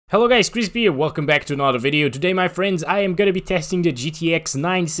Hello guys, Crispy here, welcome back to another video. Today my friends, I am gonna be testing the GTX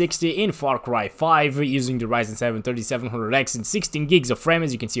 960 in Far Cry 5 using the Ryzen 7 3700X and 16 gigs of RAM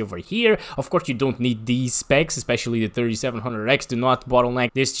as you can see over here. Of course you don't need these specs, especially the 3700X do not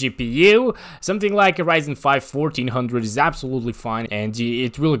bottleneck this GPU. Something like a Ryzen 5 1400 is absolutely fine and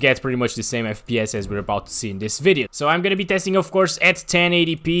it will get pretty much the same FPS as we're about to see in this video. So I'm gonna be testing of course at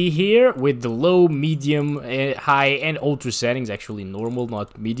 1080p here with the low, medium, high and ultra settings, actually normal,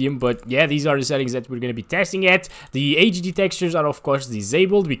 not medium. But yeah, these are the settings that we're going to be testing at. The HD textures are of course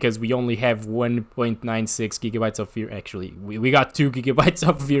disabled because we only have 1.96 gigabytes of VRAM. Actually, we got 2 gigabytes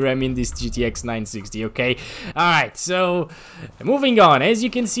of VRAM in this GTX 960, okay? Alright, so moving on. As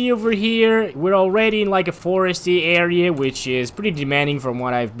you can see over here, we're already in like a foresty area, which is pretty demanding from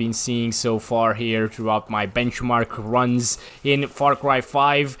what I've been seeing so far here throughout my benchmark runs in Far Cry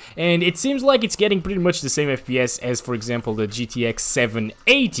 5. And it seems like it's getting pretty much the same FPS as, for example, the GTX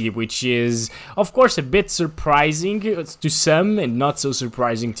 780. Which is of course a bit surprising to some and not so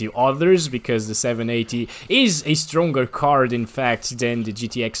surprising to others, because the 780 is a stronger card in fact than the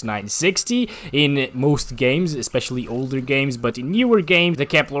GTX 960 in most games, especially older games, but in newer games the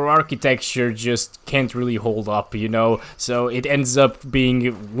Kepler architecture just can't really hold up, you know, so it ends up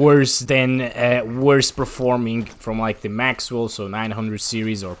being worse than worse performing from like the Maxwell, so 900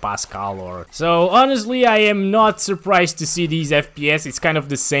 series or Pascal or... So honestly I am not surprised to see these FPS. It's kind of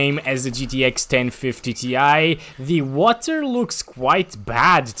the same as the GTX 1050 Ti. The water looks quite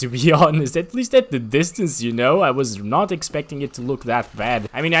bad, to be honest, at least at the distance, you know. I was not expecting it to look that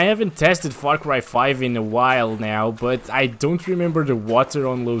bad. I mean, I haven't tested Far Cry 5 in a while now, but I don't remember the water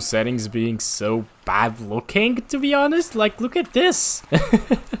on low settings being so bad looking, to be honest. Like, look at this.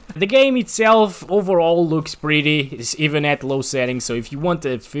 The game itself overall looks pretty, even at low settings, so if you want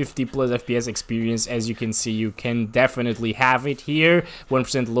a 50 plus FPS experience, as you can see, you can definitely have it here.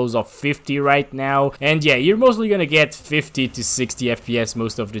 1% lows of 50 right now, and yeah, you're mostly gonna get 50 to 60 FPS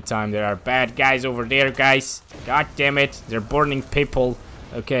most of the time. There are bad guys over there, guys. God damn it, they're burning people.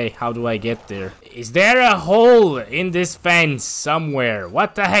 Okay, how do I get there? Is there a hole in this fence somewhere?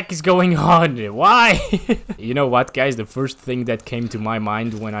 What the heck is going on? Why? You know what, guys? The first thing that came to my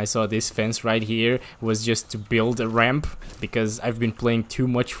mind when I saw this fence right here was just to build a ramp, because I've been playing too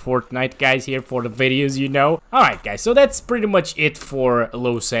much Fortnite, guys, here for the videos, you know. Alright, guys, so that's pretty much it for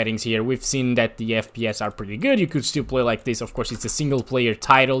low settings here. We've seen that the FPS are pretty good. You could still play like this. Of course, it's a single player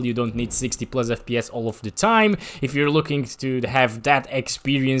title. You don't need 60 plus FPS all of the time. If you're looking to have that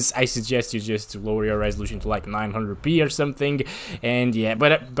experience, I suggest you just lower your resolution to like 900p or something. And yeah,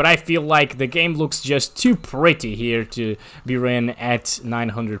 but I feel like the game looks just too pretty here to be run at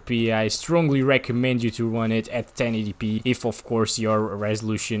 900p. I strongly recommend you to run it at 1080p if of course your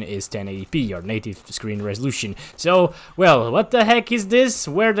resolution is 1080p, your native screen resolution. So, well, what the heck is this?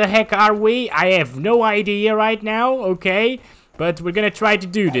 Where the heck are we? I have no idea right now, okay? But we're gonna try to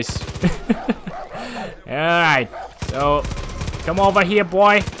do this. Alright, so come over here,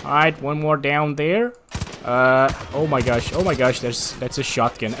 boy. Alright, one more down there. Oh my gosh, that's a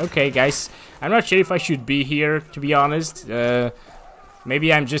shotgun. Okay, guys, I'm not sure if I should be here, to be honest.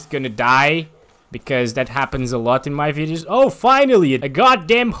 Maybe I'm just gonna die, because that happens a lot in my videos. Oh, finally, a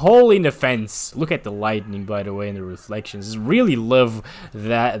goddamn hole in the fence. Look at the lightning, by the way, and the reflections. Really love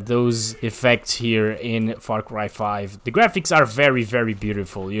those effects here in Far Cry 5. The graphics are very, very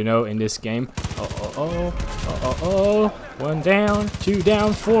beautiful, you know, in this game. One down, two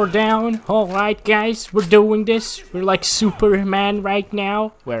down, four down. Alright, guys, we're doing this. We're like Superman right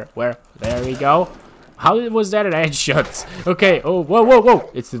now. Where? There we go. How was that an headshot? Okay, oh, whoa.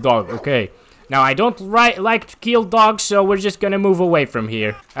 It's the dog, okay. Now, I don't like to kill dogs, so we're just gonna move away from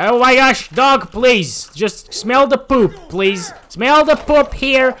here. Oh my gosh, dog, please. Just smell the poop, please. Smell the poop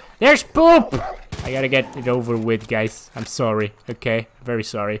here. There's poop. I gotta get it over with, guys. I'm sorry, okay? Very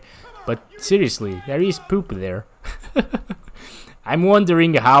sorry. But seriously, there is poop there. I'm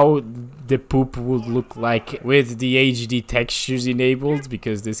wondering how the poop would look like with the HD textures enabled,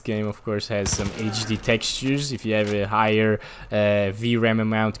 because this game of course has some HD textures if you have a higher VRAM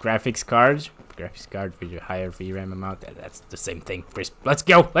amount graphics card with a higher VRAM amount. That's the same thing. Let's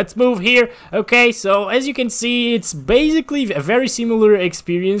go. Let's move here. Okay, so as you can see, it's basically a very similar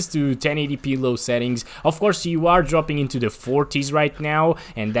experience to 1080p low settings. Of course, you are dropping into the 40s right now,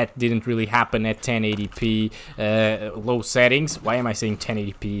 and that didn't really happen at 1080p low settings. Why am I saying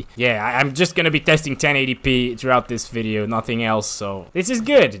 1080p? Yeah, I'm just gonna be testing 1080p throughout this video, nothing else. So this is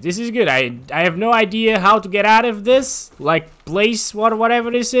good. This is good. I have no idea how to get out of this. Like, place whatever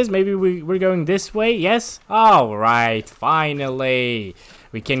this is. Maybe we're going this way. Yes. All right. Finally.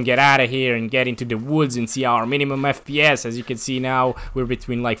 we can get out of here and get into the woods and see our minimum FPS. As you can see now, we're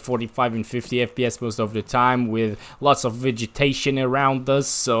between like 45 and 50 FPS most of the time, with lots of vegetation around us,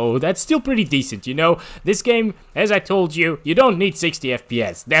 so that's still pretty decent, you know. This game, as I told you, you don't need 60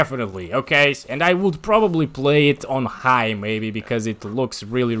 FPS, definitely, okay? And I would probably play it on high, maybe, because it looks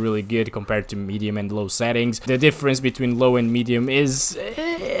really good compared to medium and low settings. The difference between low and medium is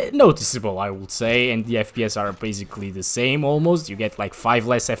noticeable, I would say, and the FPS are basically the same almost. You get like 5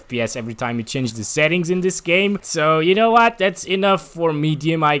 less FPS every time you change the settings in this game. So, you know what? That's enough for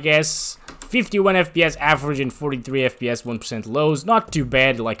medium, I guess. 51 FPS average and 43 FPS 1% lows. Not too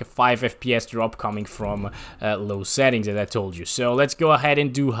bad, like a 5 FPS drop coming from low settings, as I told you. So let's go ahead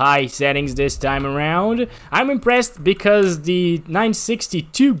and do high settings this time around. I'm impressed because the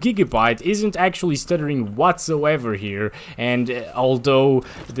 962GB isn't actually stuttering whatsoever here, and although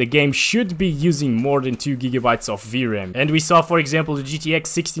the game should be using more than 2GB of VRAM. And we saw, for example, the GTX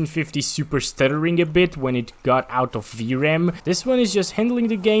 1650 super stuttering a bit when it got out of VRAM. This one is just handling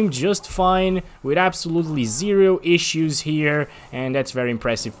the game just fine, with absolutely zero issues here, and that's very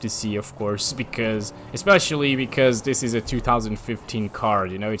impressive to see, of course, because especially because this is a 2015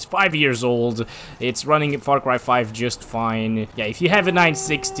 card, you know, it's 5 years old, it's running FarCry 5 just fine. Yeah, if you have a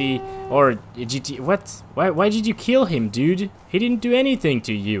 960 or a GT, what? Why did you kill him, dude? He didn't do anything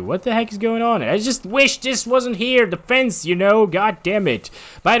to you. What the heck is going on? I just wish this wasn't here, the fence, you know, god damn it.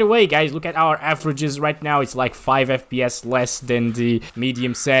 By the way, guys, look at our averages right now. It's like 5 FPS less than the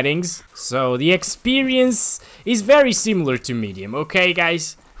medium settings. So the experience is very similar to medium, okay,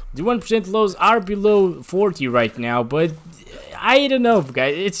 guys? The 1% lows are below 40 right now, but I don't know,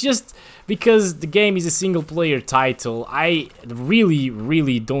 guys. It's just because the game is a single-player title. I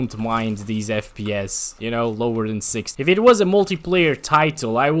really don't mind these FPS, you know, lower than 60. If it was a multiplayer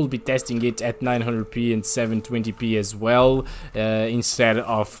title, I will be testing it at 900p and 720p as well, instead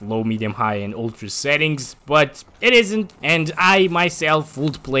of low, medium, high, and ultra settings, but it isn't, and I myself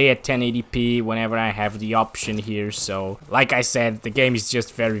would play at 1080p whenever I have the option here. So, like I said, the game is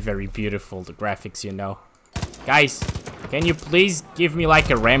just very beautiful, the graphics, you know. Guys, can you please give me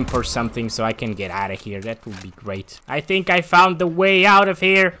like a ramp or something so I can get out of here? That would be great. I think I found the way out of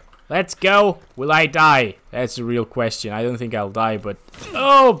here. Let's go. Will I die? That's a real question. I don't think I'll die, but...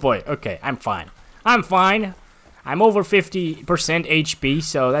 Oh boy. Okay, I'm fine. I'm fine. I'm over 50% HP,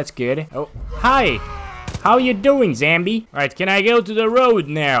 so that's good. Oh, hi. How you doing, Zambi? Alright, can I go to the road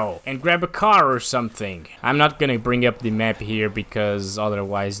now and grab a car or something? I'm not gonna bring up the map here because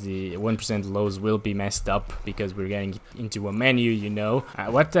otherwise the 1% lows will be messed up because we're getting into a menu, you know.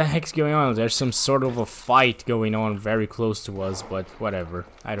 What the heck's going on? There's some sort of a fight going on very close to us, but whatever.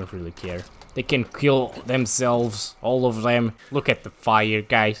 I don't really care. They can kill themselves, all of them. Look at the fire,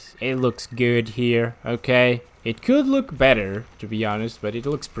 guys. It looks good here, okay? It could look better, to be honest, but it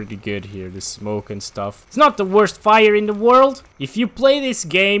looks pretty good here, the smoke and stuff. It's not the worst fire in the world. If you play this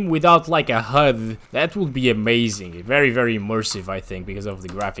game without like a HUD, that would be amazing. Very immersive, I think, because of the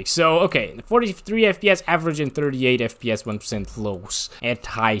graphics. So, okay, 43 FPS average and 38 FPS 1% lows at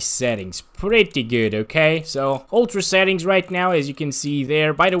high settings. Pretty good, okay? So, ultra settings right now, as you can see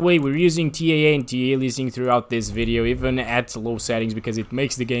there. By the way, we're using TAA and anti-aliasing throughout this video, even at low settings, because it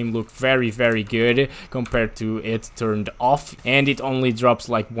makes the game look very good compared to it turned off, and it only drops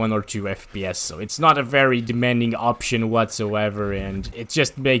like 1 or 2 FPS, so it's not a very demanding option whatsoever, and it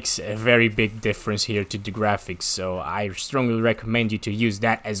just makes a very big difference here to the graphics, so I strongly recommend you to use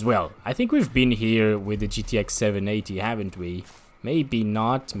that as well. I think we've been here with the GTX 780, haven't we? Maybe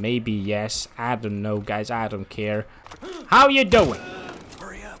not, maybe yes, I don't know, guys, I don't care. How you doing?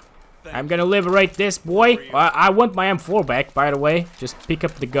 I'm gonna liberate this boy. I want my M4 back, by the way. Just pick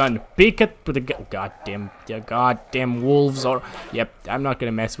up the gun. Pick up the gun. Goddamn wolves are... Yep, I'm not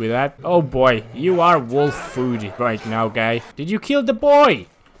gonna mess with that. Oh boy, you are wolf food right now, guy. Did you kill the boy?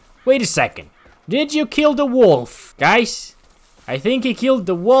 Wait a second. Did you kill the wolf? Guys, I think he killed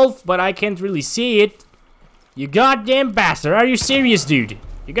the wolf, but I can't really see it. You goddamn bastard. Are you serious, dude?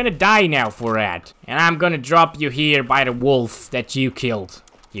 You're gonna die now for that. And I'm gonna drop you here by the wolf that you killed.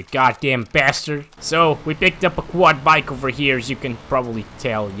 You goddamn bastard. So, we picked up a quad bike over here, as you can probably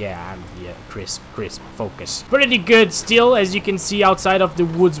tell. Yeah, crisp, focus. Pretty good still, as you can see outside of the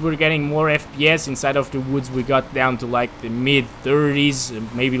woods we're getting more FPS. Inside of the woods we got down to like the mid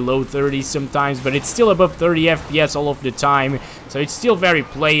 30s, maybe low 30s sometimes, but it's still above 30 FPS all of the time. So it's still very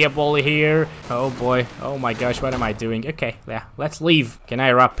playable here. Oh boy, oh my gosh, what am I doing? Okay, yeah, let's leave. Can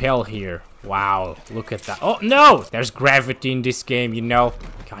I rappel here? Wow, look at that. Oh no! There's gravity in this game, you know.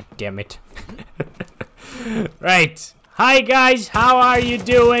 God damn it. Right. Hi guys, how are you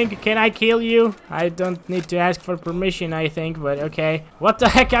doing? Can I kill you? I don't need to ask for permission, I think, but okay. What the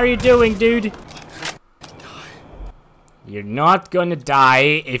heck are you doing, dude? You're not gonna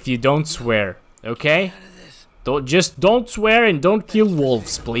die if you don't swear, okay? Don't swear and don't kill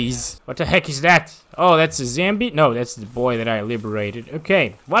wolves, please. What the heck is that? Oh, that's a zombie? No, that's the boy that I liberated.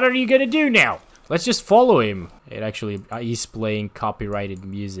 Okay, what are you gonna do now? Let's just follow him. It actually, he's playing copyrighted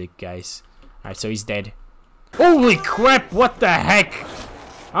music, guys. Alright, so he's dead. Holy crap, what the heck?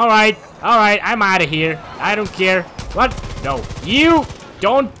 Alright, I'm out of here. I don't care. What? No, you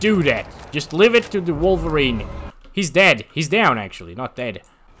don't do that. Just leave it to the Wolverine. He's dead. He's down, actually, not dead.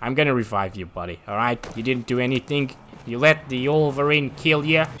 I'm gonna revive you, buddy, alright? You didn't do anything. You let the Wolverine kill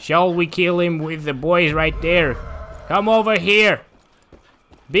you. Shall we kill him with the boys right there? Come over here.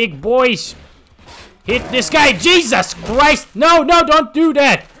 Big boys. Hit this guy. Jesus Christ. No, don't do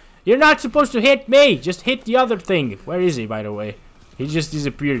that. You're not supposed to hit me. Just hit the other thing. Where is he, by the way? He just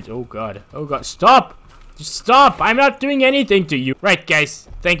disappeared. Oh, God. Oh, God. Stop. Just stop. I'm not doing anything to you. Right, guys.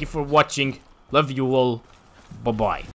 Thank you for watching. Love you all. Bye-bye.